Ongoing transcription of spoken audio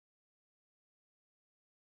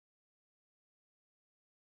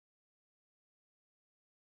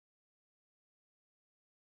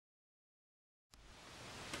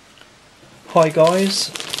Hi guys,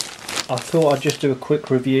 I thought I'd just do a quick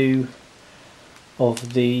review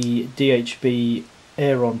of the DHB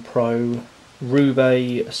Aeron Pro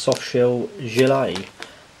Roubaix Softshell Gilet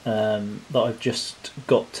that I've just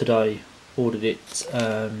got today. Ordered it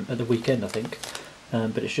at the weekend I think,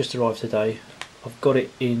 but it's just arrived today. I've got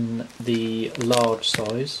it in the large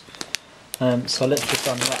size, so let's just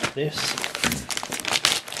unwrap this,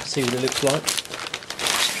 see what it looks like.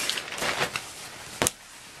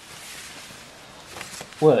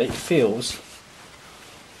 Well, it feels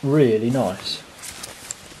really nice.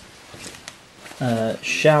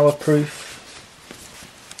 Showerproof,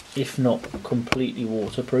 if not completely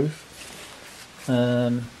waterproof.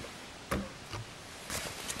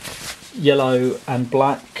 Yellow and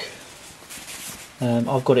black.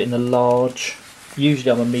 I've got it in the large.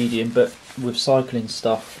 Usually I'm a medium, but with cycling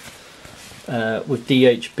stuff, with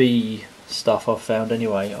DHB stuff I've found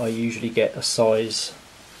anyway, I usually get a size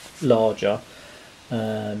larger.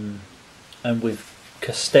 And with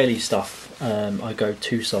Castelli stuff I go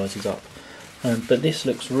 2 sizes up, but this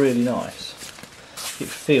looks really nice. It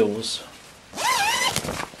feels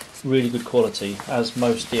really good quality, as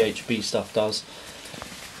most DHB stuff does.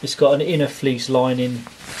 It's got an inner fleece lining.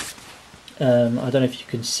 I don't know if you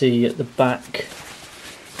can see at the back,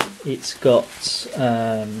 it's got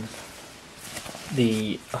I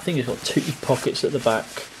think it's got 2 pockets at the back.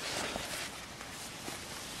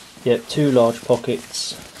 Yeah, 2 large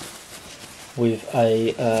pockets with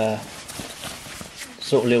a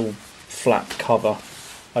sort of little flap cover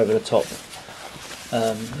over the top.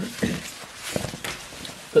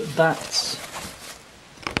 But that's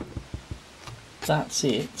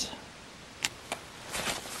it.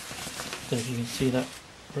 Don't know if you can see that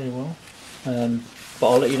very well. But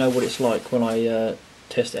I'll let you know what it's like when I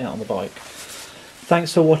test it out on the bike.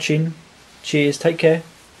 Thanks for watching. Cheers, take care.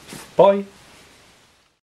 Bye.